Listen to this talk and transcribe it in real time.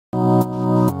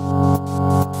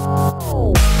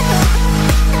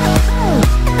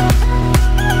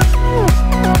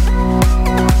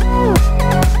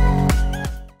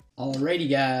Alrighty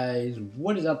guys,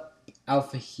 what is up?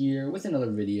 Alpha here with another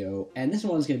video, and this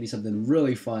one's going to be something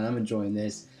really fun. I'm enjoying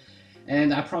this,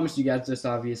 and I promised you guys this,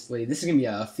 obviously. This is going to be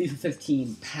a FIFA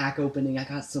 15 pack opening. I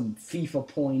got some FIFA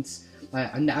points. I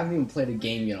haven't even played a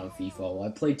game yet on FIFA. Well, I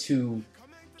played 2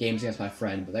 games against my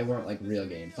friend, but they weren't like real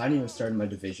games. I didn't even start in my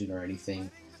division or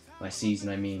anything. My season,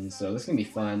 I mean. So this is going to be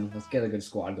fun. Let's get a good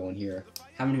squad going here.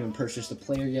 Haven't even purchased a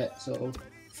player yet, so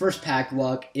first pack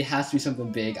luck. It has to be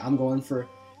something big. I'm going for...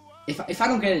 If I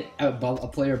don't get a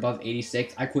player above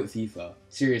 86, I quit FIFA.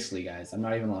 Seriously, guys. I'm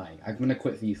not even lying. I'm going to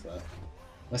quit FIFA.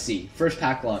 Let's see. First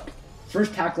pack luck.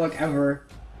 First pack luck ever.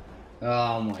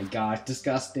 Oh my gosh.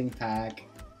 Disgusting pack.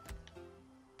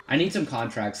 I need some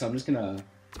contracts, so I'm just going to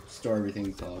store everything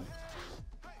in club.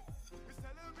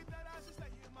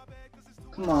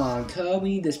 Come on, cub. We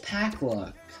need this pack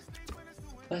luck.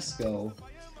 Let's go.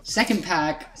 Second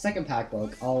pack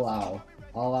luck. I'll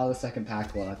allow the second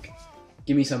pack luck.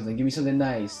 Give me something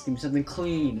nice. Give me something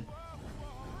clean.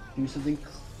 Give me something.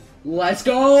 Let's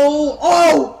go!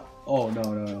 Oh! Oh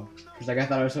no. Cause like I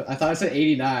thought I said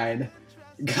 89.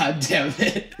 God damn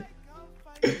it!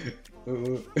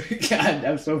 God,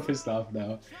 I'm so pissed off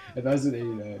now. I thought I said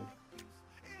 89.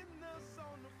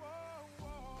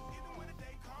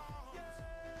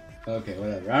 Okay,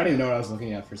 whatever. I don't even know what I was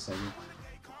looking at for a second.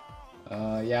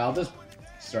 Yeah, I'll just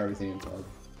start everything in club.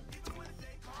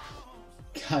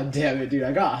 God damn it, dude,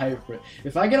 I got hyped for it.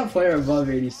 If I get a player above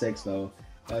 86, though,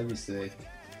 that'd be sick.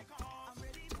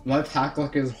 My pack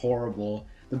luck is horrible.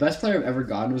 The best player I've ever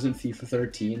gotten was in FIFA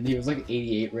 13. He was like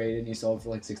 88 rated, and he sold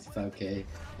for like 65k.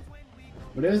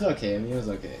 But it was okay. I mean, it was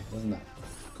okay. It wasn't that.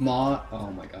 Come on.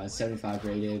 Oh my god, 75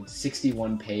 rated,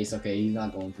 61 pace. Okay, he's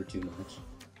not going for too much.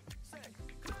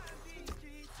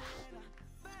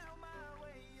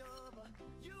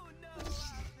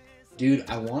 Dude,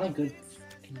 I want a good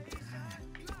fucking pack.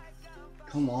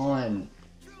 Come on.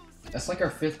 That's like our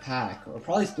 5th pack. We'll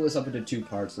probably split this up into 2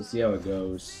 parts. Let's see how it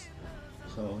goes.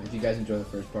 So, if you guys enjoy the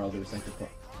first part, I'll do the second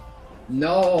part.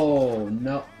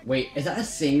 No. Wait, is that the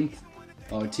same?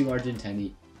 Oh, 2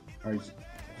 Argentini. What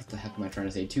the heck am I trying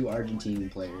to say? 2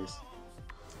 Argentinian players.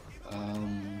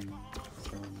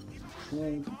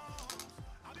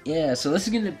 Yeah, so this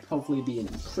is gonna hopefully be a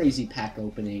crazy pack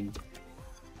opening.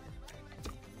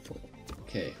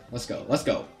 Okay, let's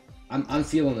go. I'm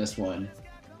feeling this one.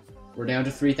 We're down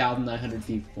to 3,900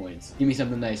 FIFA points. Give me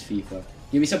something nice, FIFA.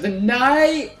 Give me something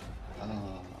nice!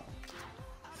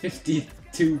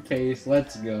 52 pace,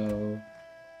 let's go.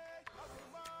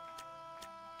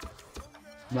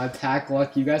 My pack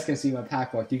luck, you guys can see my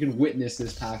pack luck. You can witness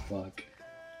this pack luck.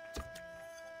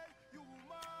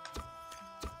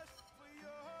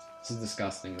 This is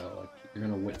disgusting though, like, you're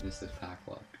gonna witness this pack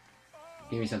luck.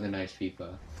 Give me something nice,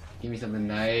 FIFA. Give me something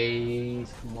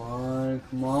nice.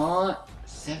 Come on.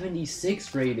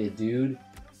 76 rated, dude.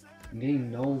 I'm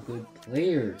getting no good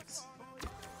players.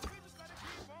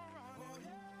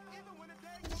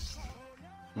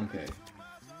 Okay.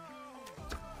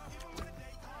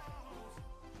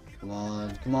 Come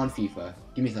on, FIFA.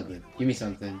 Give me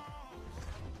something.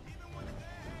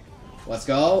 Let's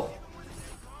go.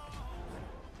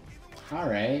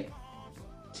 Alright.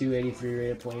 283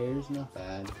 rated players, not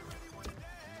bad.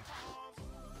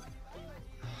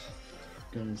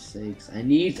 Goodness sakes. I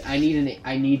need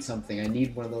something. I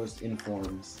need one of those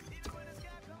informs.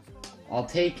 I'll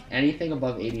take anything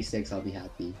above 86, I'll be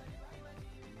happy.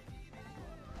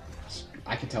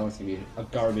 I can tell it's gonna be a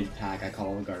garbage pack. I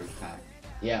call it a garbage pack.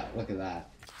 Yeah, look at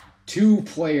that. 2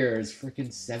 players,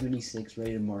 freaking 76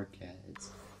 rated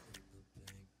Marquez.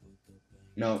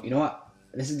 No, you know what?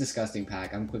 This is a disgusting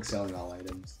pack. I'm quick selling all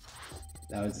items.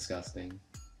 That was disgusting.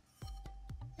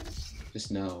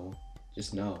 Just no.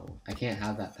 I can't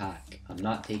have that pack. I'm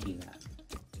not taking that.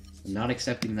 I'm not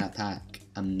accepting that pack.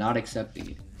 I'm not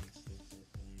accepting it.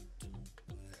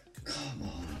 Come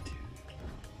on, dude.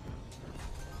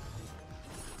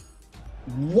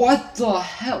 What the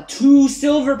hell? 2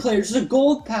 silver players. This is a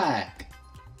gold pack.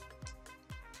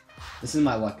 This is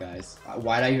my luck, guys.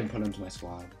 Why'd I even put him to my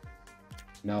squad?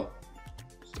 No.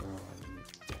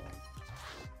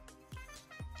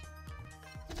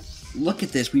 Look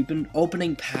at this, we've been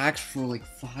opening packs for like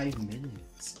 5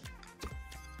 minutes.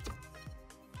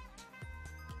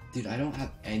 Dude, I don't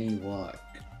have any luck.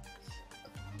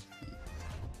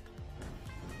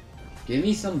 Give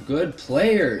me some good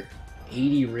player.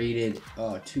 80 rated,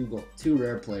 2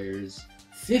 rare players.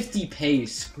 50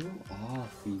 pace, screw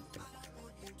off, FIFA.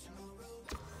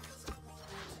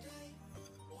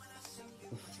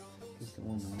 What is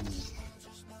going on?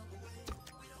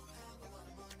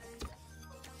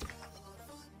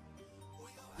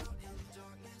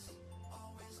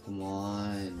 Come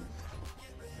on.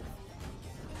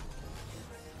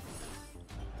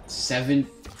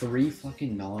 Three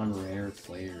fucking non-rare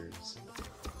players.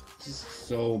 This is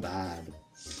so bad.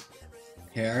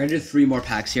 Here, I'm gonna do 3 more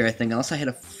packs here, I think, unless I hit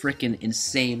a freaking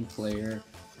insane player.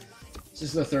 This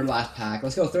is the third last pack.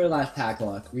 Let's go third last pack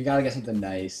luck. We gotta get something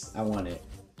nice. I want it.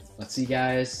 Let's see,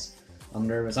 guys. I'm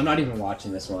nervous. I'm not even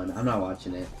watching this one. I'm not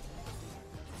watching it.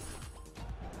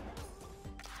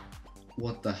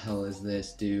 What the hell is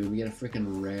this, dude? We get a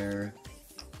freaking rare.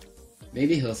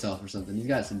 Maybe he'll sell for something. He's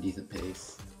got some decent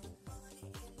pace.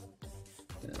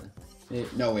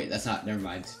 No, wait, that's not. Never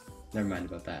mind. Never mind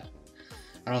about that.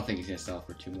 I don't think he's gonna sell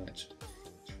for too much.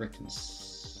 Freaking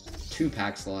 2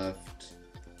 packs left.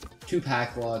 2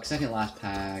 pack luck. Second last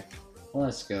pack.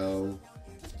 Let's go.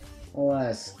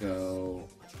 Let's go.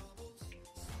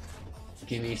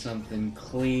 Give me something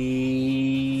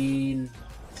clean.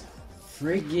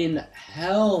 Friggin'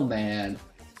 hell, man.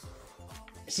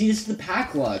 See, this is the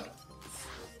pack luck.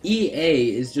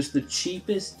 EA is just the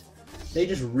cheapest. They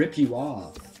just rip you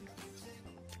off.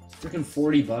 Freaking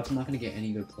 $40. I'm not gonna get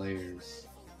any good players.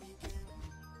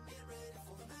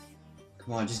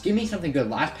 Come on, just give me something good.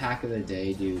 Last pack of the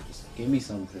day, dude. Just give me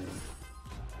something.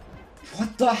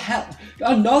 What the hell?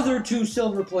 Another 2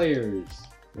 silver players.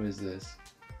 What is this?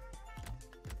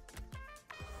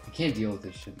 I can't deal with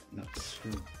this shit. No,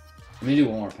 screw. I'm gonna do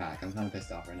 1 more pack. I'm kind of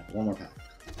pissed off right now. 1 more pack.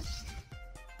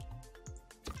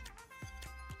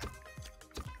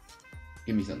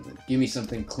 Give me something. Give me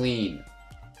something clean.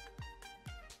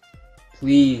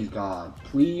 Please, God.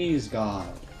 Please,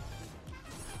 God.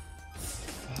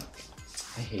 Fuck.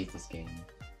 I hate this game.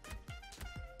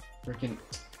 Freaking.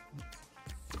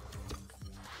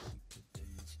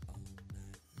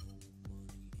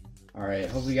 Alright,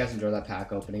 hopefully you guys enjoyed that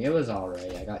pack opening. It was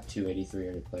alright. I got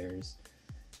 283 players.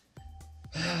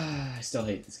 I still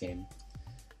hate this game.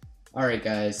 Alright,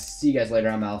 guys. See you guys later.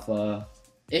 I'm Alpha.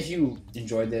 If you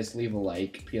enjoyed this, leave a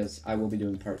like, because I will be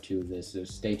doing part 2 of this, so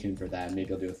stay tuned for that.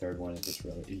 Maybe I'll do a 3rd one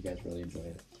if you guys really enjoy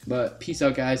it. But peace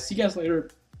out, guys. See you guys later.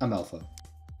 I'm Alpha.